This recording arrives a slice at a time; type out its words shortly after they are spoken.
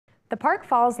The Park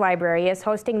Falls Library is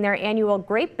hosting their annual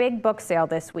Great Big Book Sale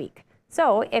this week.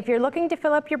 So if you're looking to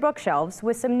fill up your bookshelves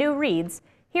with some new reads,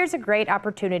 here's a great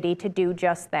opportunity to do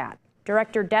just that.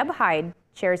 Director Deb Hyde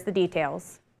shares the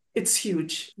details. It's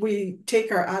huge. We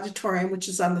take our auditorium, which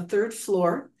is on the third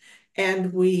floor,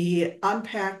 and we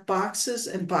unpack boxes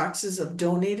and boxes of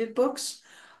donated books.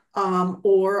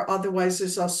 Or otherwise,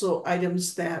 there's also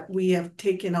items that we have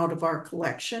taken out of our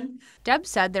collection. Deb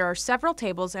said there are several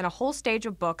tables and a whole stage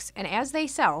of books, and as they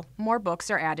sell, more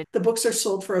books are added. The books are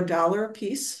sold for $1 a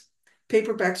piece.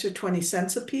 Paperbacks are 20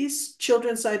 cents a piece.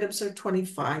 Children's items are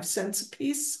 25 cents a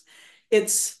piece.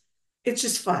 It's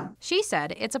just fun. She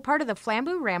said it's a part of the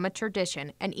Flambeau Rama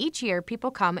tradition, and each year people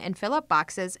come and fill up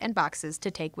boxes and boxes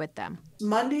to take with them.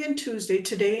 Monday and Tuesday,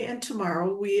 today and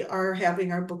tomorrow, we are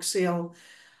having our book sale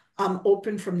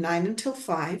open from 9 until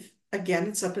 5. Again,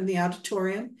 it's up in the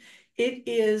auditorium. It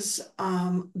is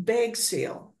bag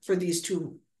sale for these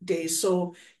 2 days.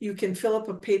 So you can fill up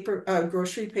a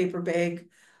grocery paper bag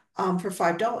for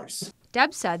 $5.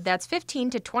 Deb said that's $15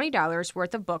 to $20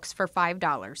 worth of books for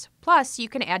 $5. Plus, you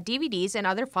can add DVDs and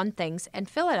other fun things and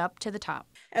fill it up to the top.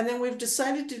 And then we've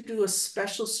decided to do a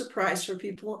special surprise for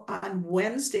people on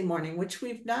Wednesday morning, which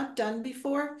we've not done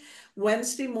before.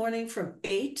 Wednesday morning from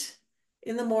 8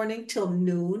 in the morning till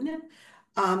noon.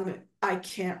 I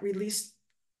can't release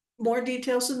more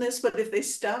details than this, but if they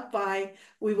stop by,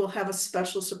 we will have a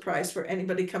special surprise for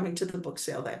anybody coming to the book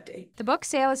sale that day. The book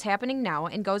sale is happening now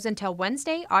and goes until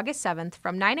Wednesday, August 7th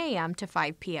from 9 a.m. to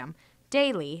 5 p.m.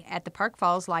 daily at the Park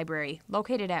Falls Library,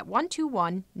 located at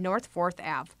 121 North 4th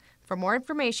Ave. For more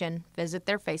information, visit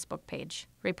their Facebook page.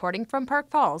 Reporting from Park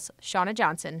Falls, Shauna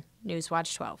Johnson,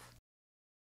 Newswatch 12.